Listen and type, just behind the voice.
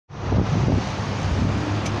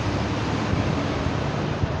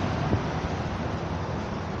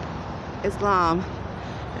Islam.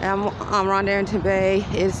 I'm on Arrington-Bey.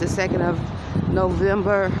 It's the 2nd of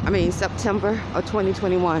September of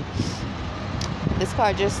 2021. This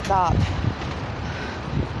car just stopped,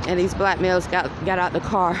 and these black males got out the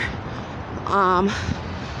car. I'm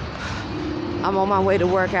on my way to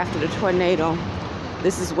work after the tornado.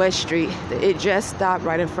 This is West Street. It just stopped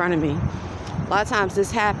right in front of me. A lot of times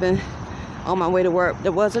this happened on my way to work.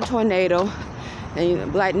 There was a tornado,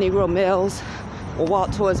 and black Negro males will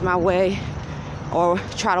walk towards my way or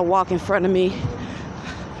try to walk in front of me,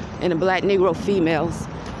 and the black Negro females.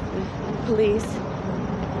 Police.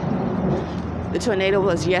 The tornado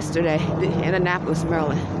was yesterday in Annapolis,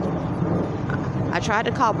 Maryland. I tried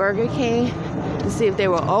to call Burger King to see if they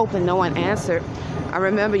were open. No one answered. I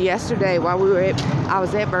remember yesterday while I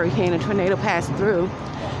was at Burger King, a tornado passed through.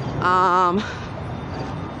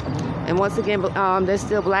 And once again, there's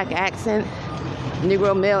still black accent,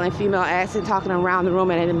 Negro male and female accent talking around the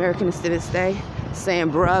room at an American Independence Day, saying,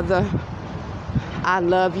 "Brother, I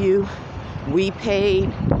love you. We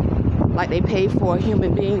paid," like they paid for a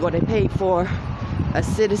human being or they paid for a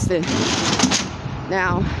citizen.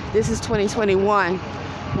 Now, this is 2021.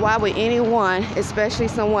 Why would anyone, especially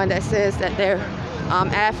someone that says that they're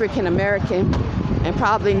African American, and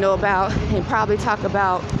probably know about and probably talk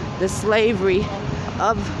about the slavery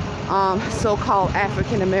of so-called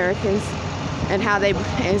African Americans and how they,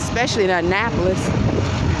 and especially in Annapolis,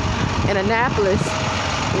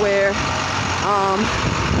 where,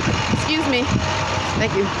 excuse me,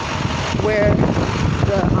 thank you, where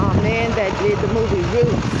the man that did the movie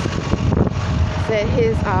Roots said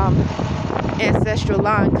his ancestral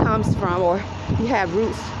line comes from, or you have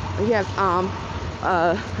roots, you have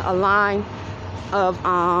a line of,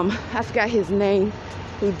 I forgot his name,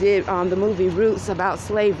 who did the movie Roots about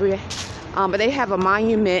slavery, but they have a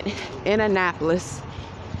monument in Annapolis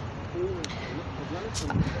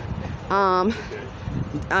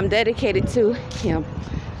dedicated to him.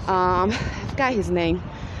 I forgot his name.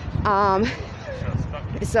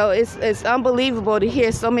 So it's unbelievable to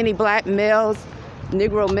hear so many black males,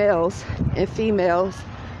 Negro males and females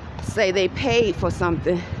say they paid for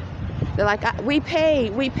something. They're like, we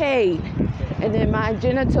paid. And then my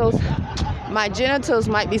genitals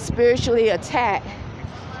might be spiritually attacked.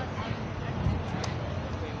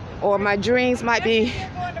 Or my dreams might be.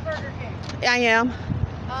 Going to Burger King. I am.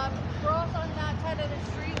 Cross on that side of the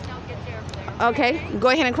street and I'll get there from there. Okay, go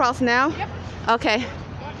ahead and cross now. Yep. Okay.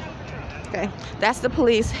 Okay, that's the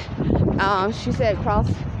police. She said cross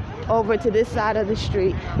over to this side of the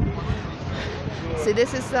street. See,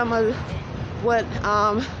 this is some of what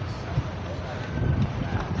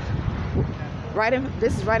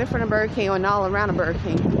this is right in front of Burger King, and all around a Burger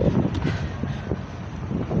King.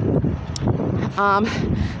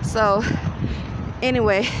 So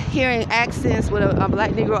anyway, hearing accents with a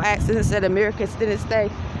black Negro accent instead of American Independence Day,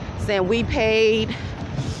 saying we paid,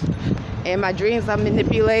 and my dreams are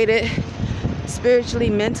manipulated spiritually,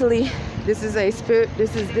 mentally. This is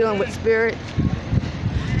dealing with spirit,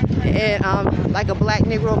 and like a black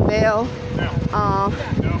Negro male.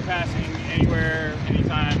 No passing anywhere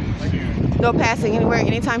anytime soon. No passing anywhere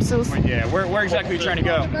anytime soon. Yeah, where exactly are you trying to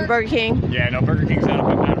go? Burger King. Yeah, no, Burger King's out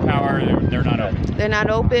of power. They're not open. They're not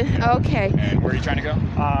open. Okay. And where are you trying to go?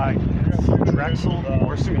 Drexel,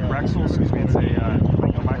 or Drexel, excuse me. It's a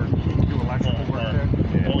do electrical work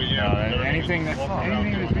there. Anything that's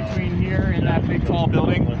between here and that big tall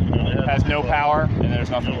building has no power, and there's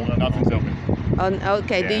nothing's open.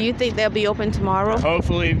 Okay. Yeah. Do you think they'll be open tomorrow?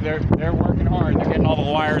 Hopefully, they're working hard. They're getting all the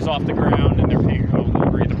wires off the ground, and they're paying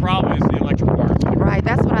delivery. The problem is the electrical wires. Right.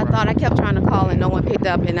 That's what I thought. I kept trying to call and no one picked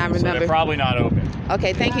up, and I remember. So they're probably not open.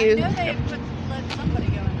 Okay. Thank you. I know they let somebody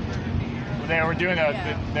go into Burger King. They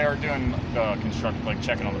were doing the construction, like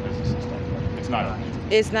checking on the business and stuff. It's not open.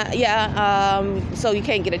 It's not. Yeah. So you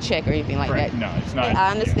can't get a check or anything like Correct. that. No, it's not.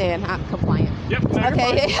 I understand. I'm compliant. Yep. No,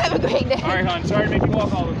 Okay. Have a great day. All right, hon. Sorry to make you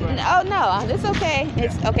walk all the way. Oh no, it's okay.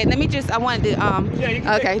 It's okay. Let me just. I wanted to. Yeah, you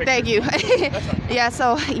can Okay. take a Thank you. That's fine. Yeah.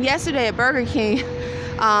 So yesterday at Burger King,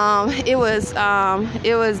 it was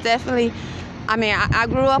definitely. I mean, I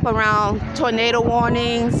grew up around tornado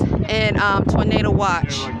warnings and tornado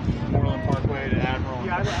watch. Like Moreland Parkway to Admiral.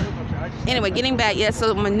 Anyway, getting back, yeah,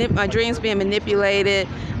 so my dreams being manipulated,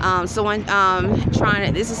 someone trying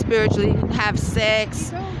to, this is spiritually, have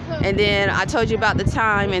sex, and then I told you about the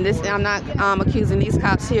time, and this, I'm not accusing these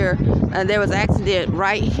cops here, there was an accident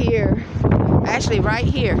right here, actually right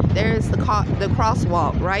here, there's the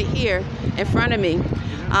crosswalk right here in front of me.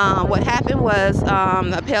 What happened was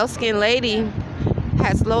a pale-skinned lady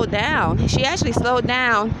had slowed down. She actually slowed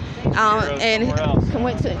down and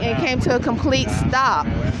came to a complete stop.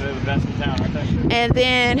 And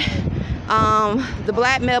then the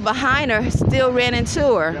black male behind her still ran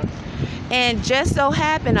into her. And just so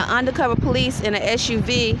happened, an undercover police in an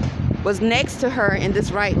SUV was next to her in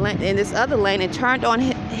this right lane, in this other lane, and turned on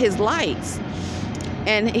his lights.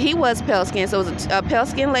 And he was pale skinned, so it was a pale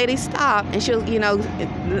skinned lady stopped, and she was, you know,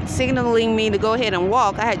 signaling me to go ahead and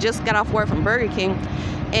walk. I had just got off work from Burger King,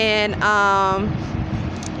 and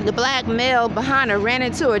the black male behind her ran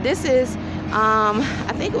into her. This is,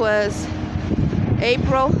 I think it was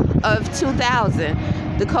April of 2000.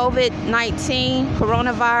 The COVID-19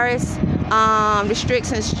 coronavirus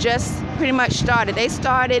restrictions just pretty much started. They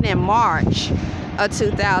started in March of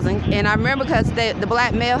 2000, and I remember because the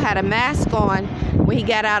black male had a mask on when he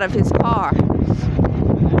got out of his car.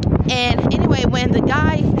 And anyway, when the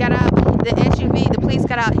guy got out the SUV, the police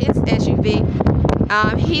got out his SUV,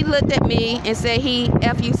 he looked at me and said he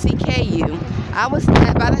F-U-C-K-U. I was,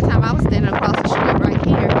 by that time I was standing across the street right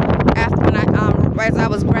here. After when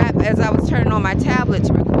as I was turning on my tablet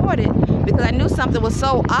to record it, because I knew something was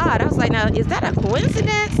so odd. I was like, now is that a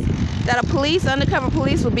coincidence that a undercover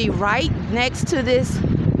police would be right next to this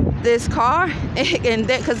car? And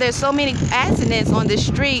because there's so many accidents on this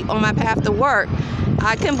street on my path to work.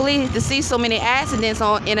 I couldn't believe to see so many accidents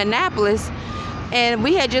in Annapolis. And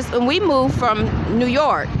we moved from New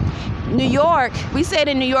York. We stayed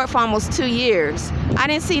in New York for almost 2 years. I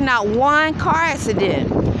didn't see not one car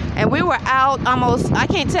accident. And we were out almost, I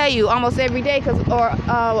can't tell you, almost every day, or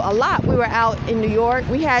a lot. We were out in New York.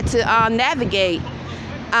 We had to navigate.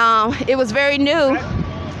 It was very new. Oh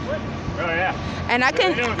yeah. And I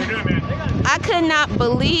could not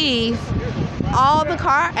believe all the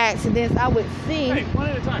car accidents I would see. Hey, one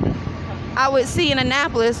at a time. I would see in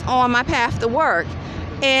Annapolis on my path to work.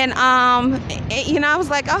 And you know, I was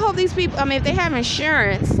like, I hope these people, I mean, if they have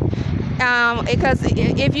insurance, because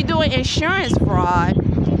if you're doing insurance fraud,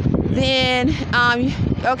 then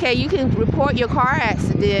okay, you can report your car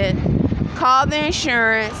accident, call the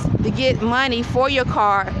insurance to get money for your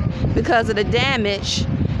car because of the damage,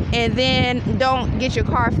 and then don't get your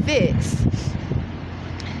car fixed.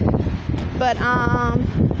 But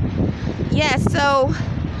yeah, so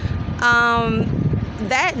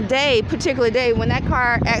that day, particular day, when that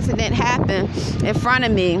car accident happened in front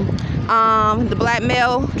of me, the black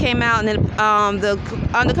male came out, and then the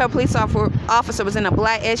undercover police officer was in a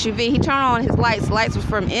black SUV. He turned on his lights. The lights was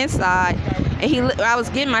from inside, and I was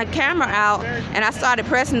getting my camera out, and I started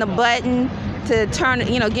pressing the button to turn,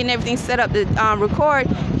 you know, getting everything set up to record.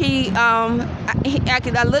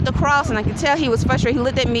 I looked across, and I could tell he was frustrated. He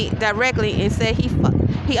looked at me directly and said he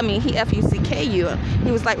F-U-C-K-U.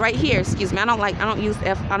 He was like, right here, excuse me. I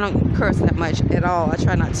don't curse that much at all. I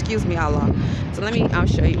try not, excuse me, Allah. So let me, I'll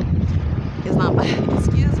show you. It's not,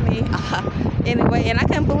 excuse me. Anyway, and I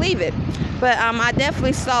couldn't believe it. But I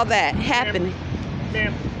definitely saw that happening.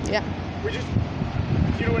 Ma'am. Yeah. We're just,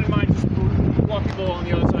 if you don't mind, just walk people on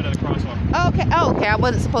the other side of the crosswalk. Okay. Oh, okay. I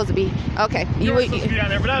wasn't supposed to be. Okay. You were supposed to be down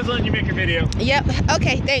there, but I was letting you make your video. Yep.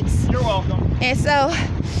 Okay. Thanks. You're welcome. And so,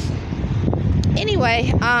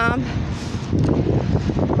 anyway,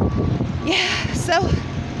 yeah. So.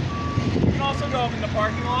 You can also go up in the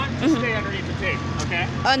parking lot. Just stay underneath the tape. Okay.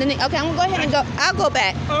 Underneath. Okay. I'm gonna go ahead and go. I'll go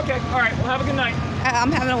back. Okay. All right. Well, have a good night.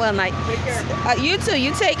 I'm having a well night. Take care. You too.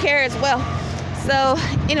 You take care as well. So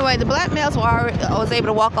anyway, the black males I was able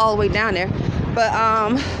to walk all the way down there, but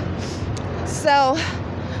so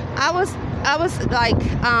I was like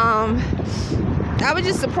I was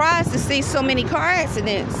just surprised to see so many car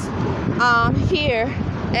accidents here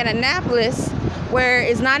in Annapolis, where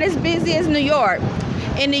it's not as busy as New York.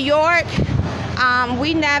 In New York,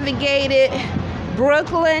 we navigated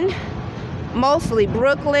Brooklyn, mostly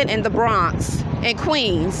Brooklyn and the Bronx and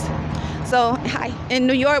Queens. So in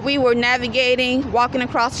New York, we were navigating, walking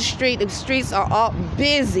across the street. The streets are all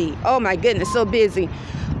busy. Oh my goodness, so busy.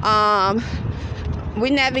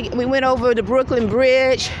 We went over the Brooklyn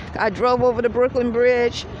Bridge. I drove over the Brooklyn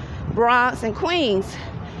Bridge, Bronx and Queens,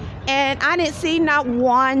 and I didn't see not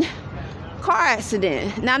one car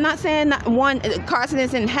accident. Now I'm not saying not one car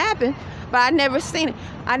accident didn't happen, but I never seen it.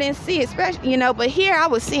 I didn't see it, especially, you know. But here I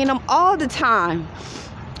was seeing them all the time.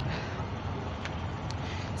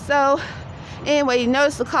 So anyway, you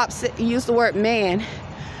notice the cops used the word man.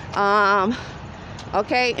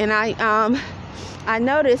 Okay, and I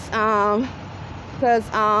noticed because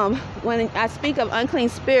when I speak of unclean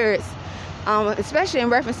spirits, especially in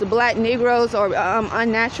reference to black Negroes or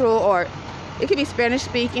unnatural, or it could be Spanish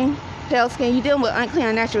speaking, pale skin, you're dealing with unclean,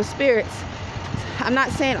 unnatural spirits. I'm not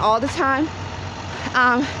saying all the time.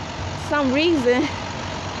 Some reason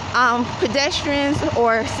pedestrians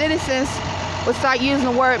or citizens would start using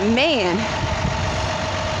the word man.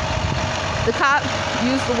 The cop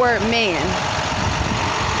used the word man.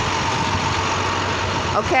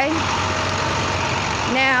 Okay?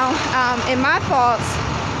 Now, in my thoughts,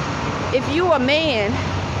 if you a man,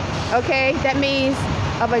 okay, that means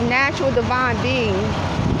of a natural divine being,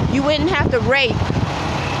 you wouldn't have to rape,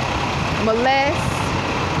 molest,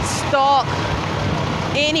 stalk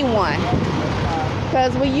anyone.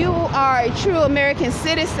 Because when you are a true American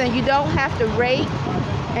citizen, you don't have to rape,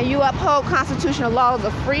 and you uphold constitutional laws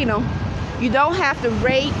of freedom. You don't have to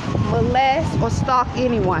rape, molest, or stalk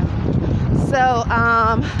anyone. So,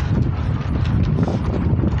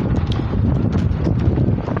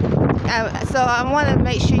 I want to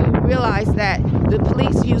make sure you realize that the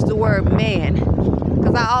police use the word man,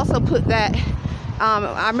 because I also put that.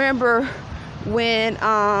 I remember when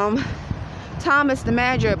Thomas, the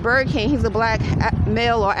manager at Burger King, he's a black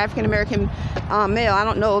male or African American male. I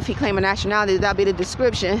don't know if he claimed a nationality. That'll be the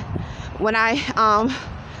description. When I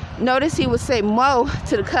noticed he would say "mo"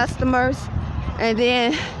 to the customers, and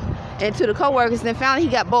to the co-workers, then finally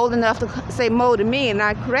he got bold enough to say "mo" to me, and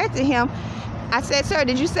I corrected him. I said, "Sir,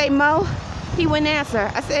 did you say mo?" He wouldn't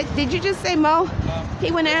answer. I said, "Did you just say mo?"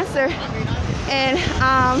 He wouldn't answer. And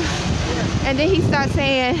then he started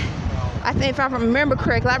saying, I think if I remember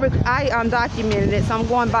correctly, I documented it, so I'm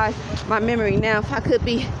going by my memory now. If I could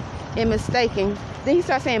be mistaken. Then he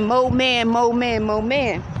started saying, "Mo man, mo man, mo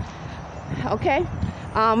man." Okay?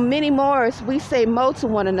 Many more, we say mo to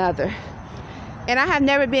one another. And I have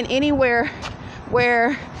never been anywhere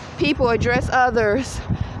where people address others,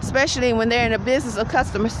 especially when they're in a business of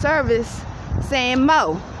customer service, saying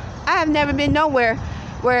mo. I have never been nowhere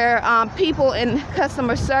where people in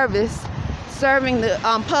customer service serving the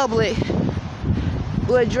public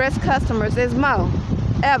will address customers as mo,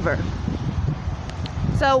 ever.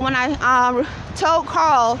 So when I told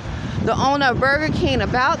Carl, the owner of Burger King,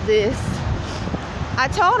 about this, I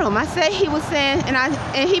told him, I said he was saying,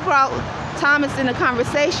 and he brought Thomas in the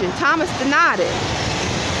conversation. Thomas denied it.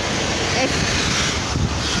 And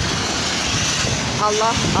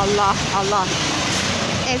Allah.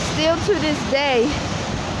 And still to this day,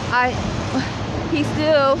 he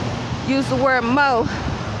still used the word mo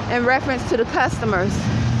in reference to the customers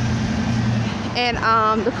and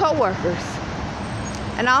the co-workers.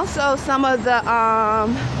 And also some of the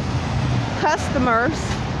customers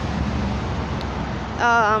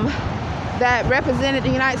that represented the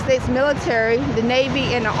United States military, the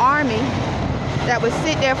Navy, and the Army that would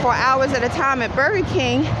sit there for hours at a time at Burger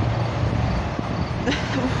King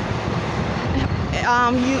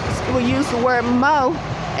will use the word mo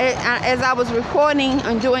as I was recording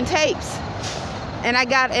and doing tapes. And I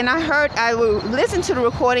would listen to the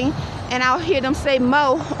recording and I'll hear them say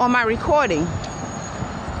mo on my recording.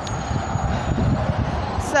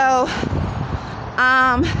 So,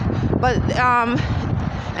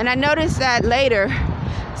 and I noticed that later.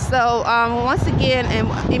 So once again,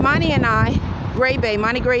 and Imani and I,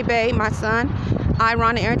 Imani Gray Bay, my son, I,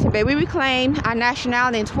 Ronald Arrington-Bey, we reclaimed our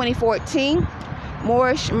nationality in 2014.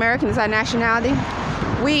 Moorish American is our nationality.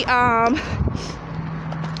 We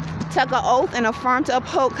took an oath and affirmed to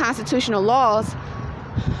uphold constitutional laws.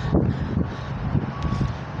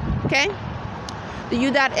 Okay? The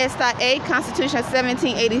U.S.A. Constitution of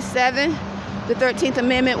 1787, the 13th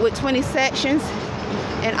Amendment with 20 sections,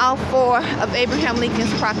 and all 4 of Abraham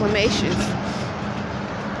Lincoln's proclamations.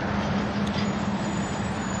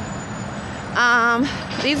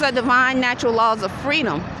 These are divine natural laws of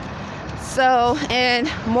freedom. So,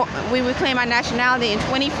 we reclaimed our nationality in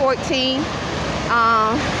 2014,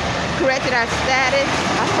 corrected our status,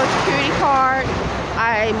 our Social Security card,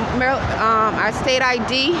 our state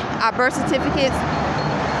ID, our birth certificates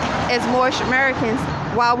as Moorish Americans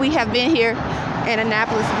while we have been here in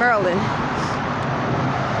Annapolis, Maryland.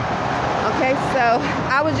 Okay, so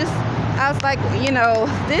I was like, you know,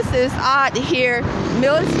 this is odd to hear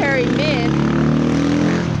military men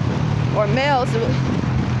or males,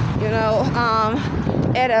 you know,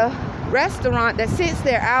 at a restaurant that sits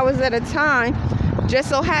there hours at a time, just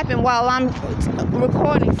so happen while I'm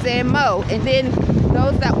recording saying mo, and then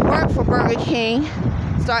those that work for Burger King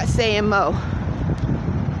start saying mo.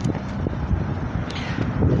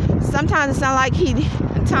 Sometimes it sounds like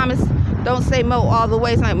Thomas don't say mo all the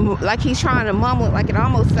way. It's like he's trying to mumble it, like it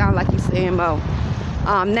almost sounds like he's saying mo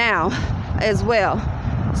now as well.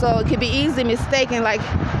 So it could be easily mistaken, like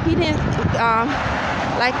he didn't,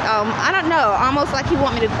 I don't know, almost like he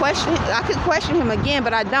want me to question. I could question him again,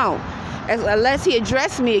 but I don't. Unless he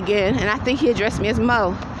addressed me again, and I think he addressed me as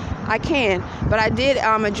Mo. I can, but I did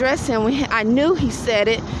address him when I knew he said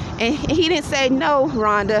it, and he didn't say, "No,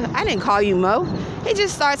 Rhonda, I didn't call you Mo." He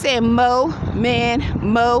just started saying Mo, man,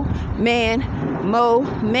 Mo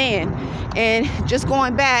man. And just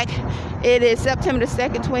going back, it is September the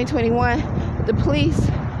 2nd, 2021. The police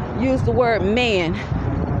used the word man.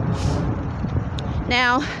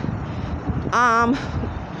 Now,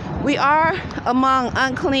 we are among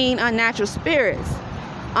unclean, unnatural spirits.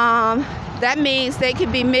 That means they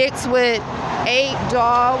could be mixed with ape,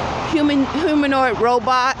 dog, humanoid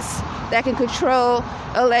robots that can control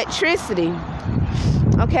electricity.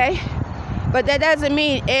 Okay? But that doesn't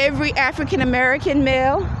mean every African American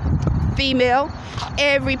male, female,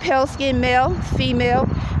 every pale skinned male, female,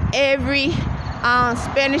 every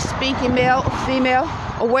Spanish speaking male, female,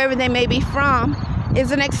 or wherever they may be from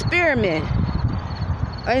is an experiment.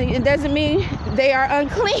 It doesn't mean they are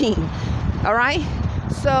unclean. All right?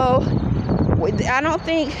 So I don't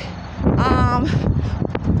think,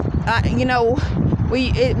 you know,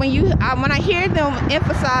 when I hear them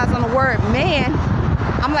emphasize on the word man,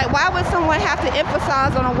 I'm like, why would someone have to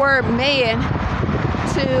emphasize on the word man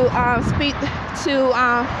to speak to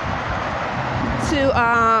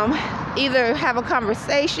either have a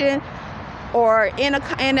conversation or in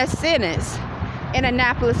a sentence in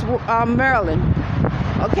Annapolis, Maryland?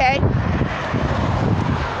 Okay.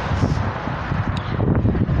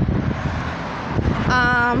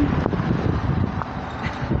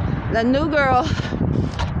 The new girl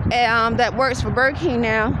that works for Burger King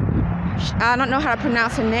now, I don't know how to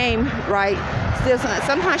pronounce her name right. Still,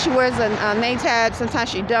 sometimes she wears a name tag, sometimes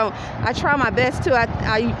she don't. I try my best to.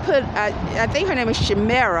 I think her name is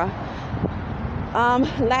Shamera.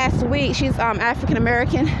 Last week, she's African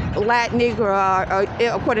American, Black Negro,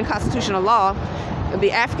 according to constitutional law, it would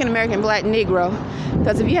be African American, Black Negro.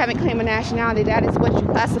 Because if you haven't claimed a nationality, that is what you're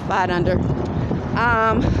classified under.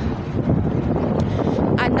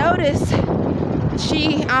 I noticed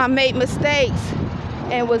she made mistakes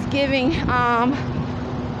and was giving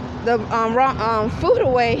the wrong food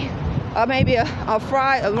away, or maybe a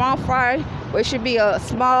wrong fry, where it should be a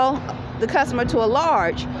small, the customer to a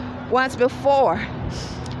large, once before.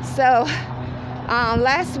 So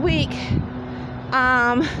last week,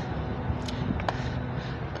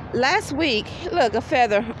 look, a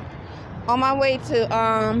feather on my way to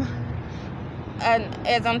and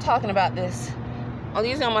as I'm talking about this,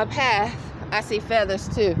 usually on my path, I see feathers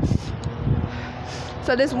too.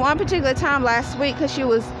 So this one particular time last week, because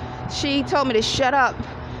she told me to shut up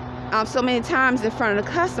so many times in front of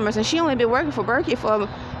the customers, and she only been working for Burger King for a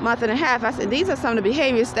month and a half. I said, these are some of the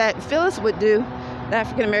behaviors that Phyllis would do, the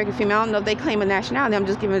African American female. I don't know if they claim a nationality, I'm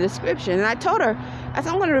just giving a description. And I told her, I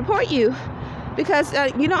said, I'm going to report you, because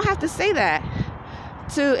you don't have to say that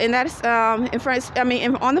and that's in front,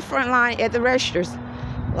 on the front line at the registers,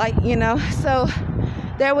 like, you know. So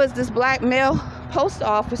there was this black male post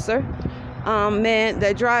officer, man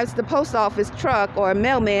that drives the post office truck, or a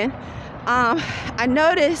mailman. I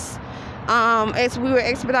noticed as we were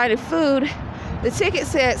expediting food, the ticket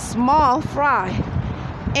said small fry,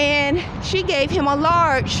 and she gave him a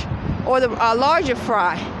large, or a larger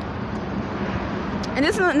fry. And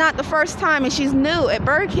this is not the first time, and she's new at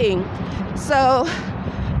Burger King. So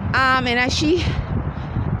and as she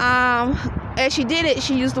did it,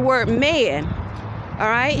 she used the word man. All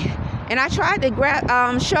right. And I tried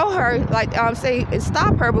to show her, like, say,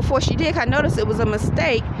 stop her before she did. I noticed it was a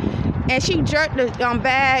mistake, and she jerked the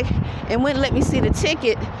bag and wouldn't let me see the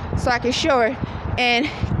ticket so I could show her, and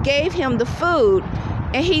gave him the food.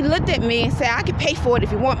 And he looked at me and said, I can pay for it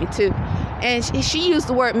if you want me to. And she used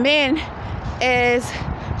the word man as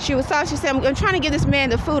she was talking. She said, I'm trying to give this man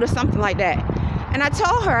the food, or something like that. And I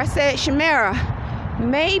told her, I said, Shamera,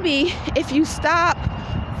 maybe if you stop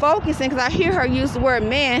focusing, because I hear her use the word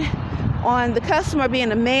man, on the customer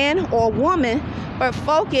being a man or a woman, but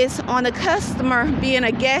focus on the customer being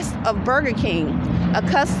a guest of Burger King, a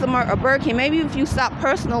customer of Burger King. Maybe if you stop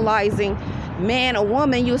personalizing man or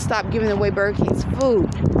woman, you'll stop giving away Burger King's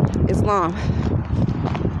food. Islam.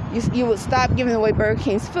 You would stop giving away Burger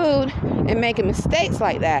King's food and making mistakes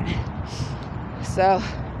like that. So,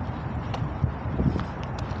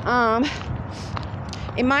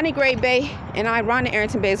 Arrington-Bey and I run the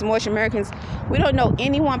Arrington-Bey as Moorish Americans. We don't know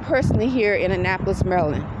anyone personally here in Annapolis,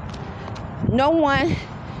 Maryland. No one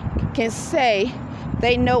can say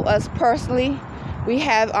they know us personally. We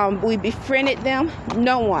befriended them.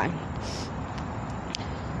 No one.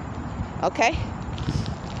 Okay?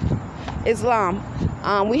 Islam.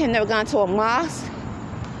 We have never gone to a mosque,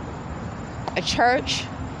 a church,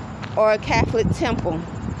 or a Catholic temple.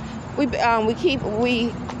 We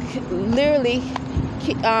literally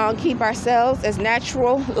keep ourselves as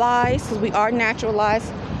naturalized, because we are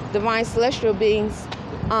naturalized, divine celestial beings,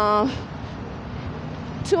 to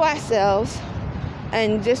ourselves,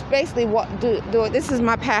 and just basically do it. This is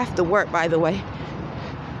my path to work, by the way,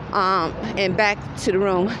 and back to the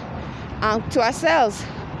room, to ourselves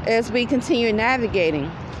as we continue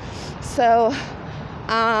navigating. So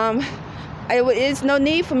it is no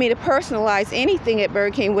need for me to personalize anything at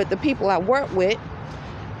Burger King with the people I work with,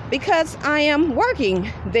 because I am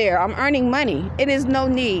working there. I'm earning money. It is no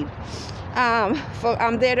need.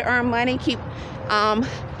 I'm there to earn money, keep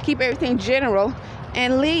everything general,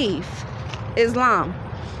 and leave Islam.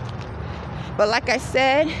 But like I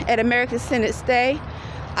said, at American Independence Day,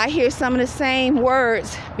 I hear some of the same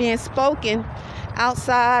words being spoken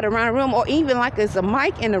outside, around the room, or even like there's a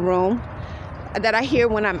mic in the room that I hear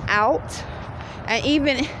when I'm out. And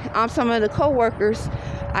even some of the co-workers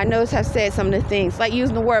I notice have said some of the things, like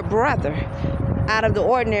using the word brother out of the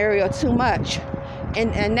ordinary or too much.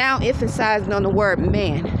 And now emphasizing on the word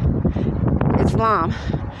man. Islam.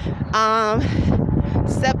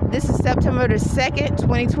 This is September the 2nd,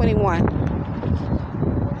 2021.